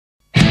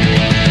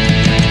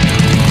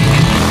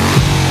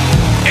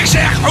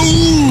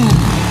oeh.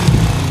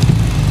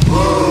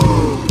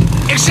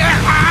 Ik zeg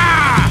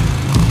ah.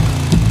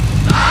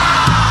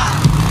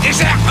 Ik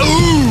zeg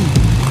oeh.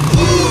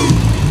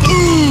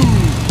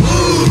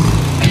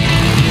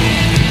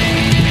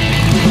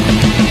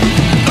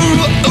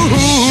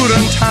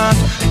 Oerend had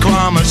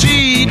kwamen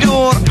ze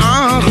door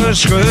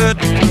aangeschud.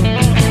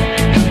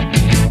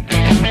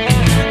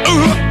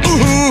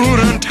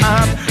 Oerend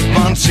had,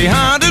 want ze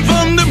hadden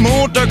van de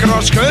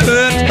motocross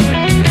gehoord.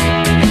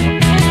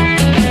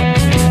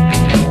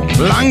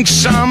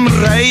 Langzaam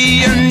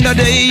rijden, dat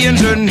deden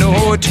ze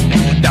nooit.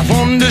 Daar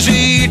vonden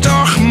ze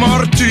toch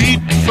maar tijd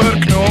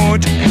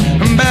verknoot.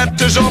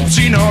 Betters op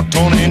zijn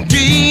auto en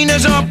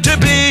tieners op de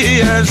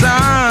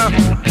BSA.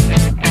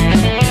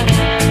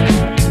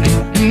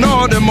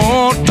 Naar de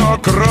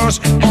motocross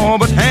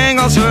op het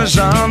Engelse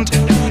zand.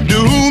 De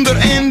hoender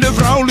en de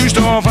vrouw luist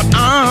over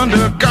aan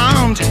de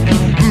kant.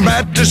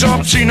 Betters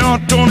op zijn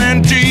auto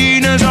en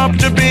tieners op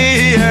de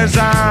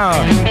BSA.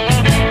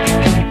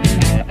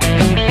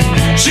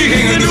 Ze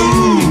gingen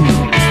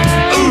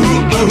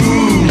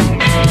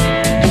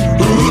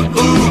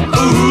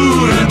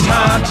oerend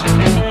hard.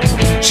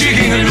 Ze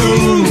gingen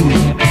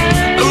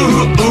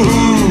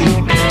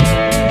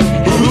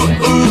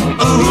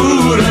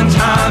oerend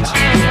hard.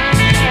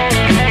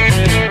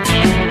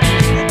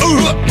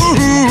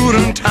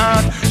 Oerend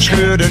hard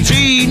scheurden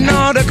ze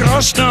naar de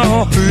cross naar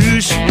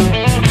huis.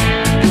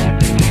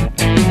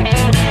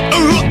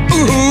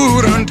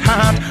 Oerend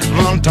hard,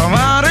 want dan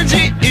waren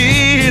ze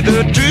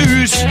eerder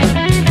thuis.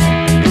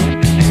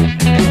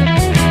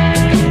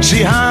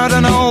 Ze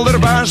hadden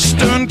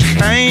allerbest een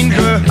gein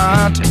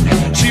gehad.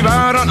 Ze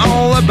waren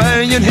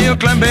allebei een heel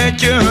klein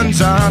beetje hun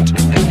zaad.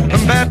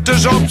 Een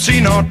betters op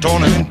zijn auto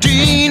en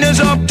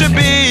tieners op de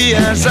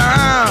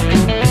BSA.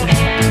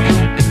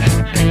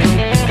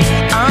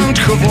 Aan het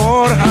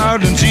gevoel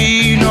hadden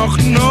ze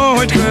nog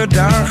nooit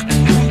gedacht.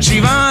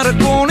 Ze waren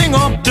koning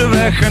op de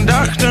weg en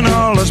dachten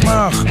alles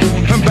mag.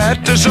 Een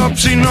betters op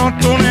zijn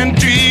auto en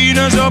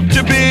tieners op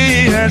de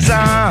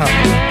BSA.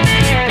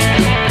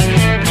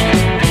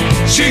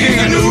 Ze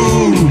gingen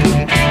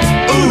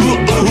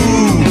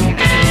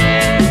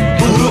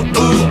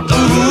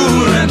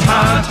oerend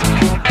hard.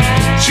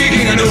 Ze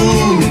gingen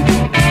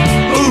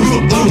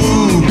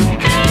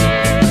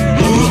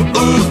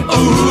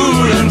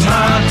oerend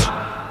hard.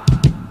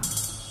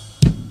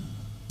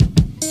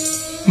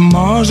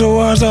 Maar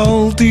zoals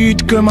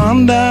altijd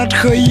kwam dat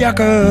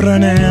gejakker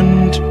een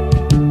eind.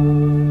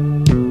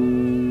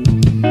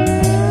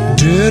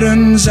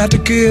 Deuren zat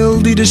de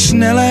keel die de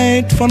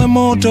snelheid van een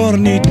motor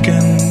niet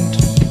kent.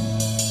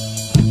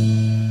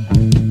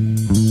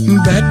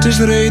 Betters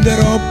reed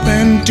erop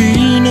en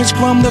tieners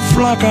kwam er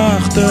vlak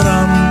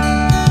achteraan.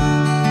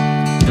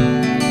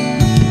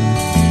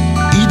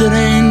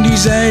 Iedereen die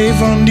zei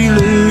van die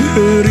lui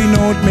hoor je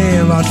nooit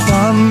meer wat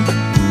van.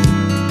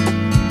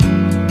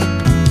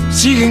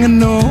 Ze gingen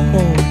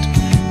nooit,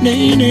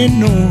 nee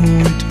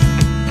nooit,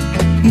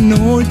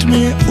 nooit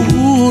meer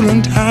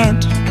oerend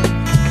hard.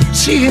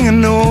 Ze gingen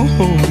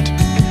nooit,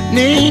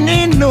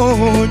 nee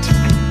nooit,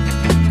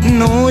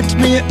 nooit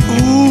meer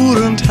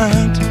oerend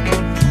hard.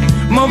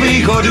 Maar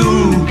wie gaat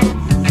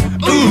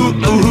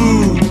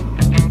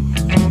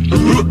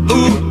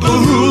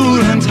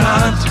oerend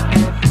hard.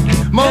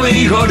 Maar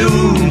wie gaat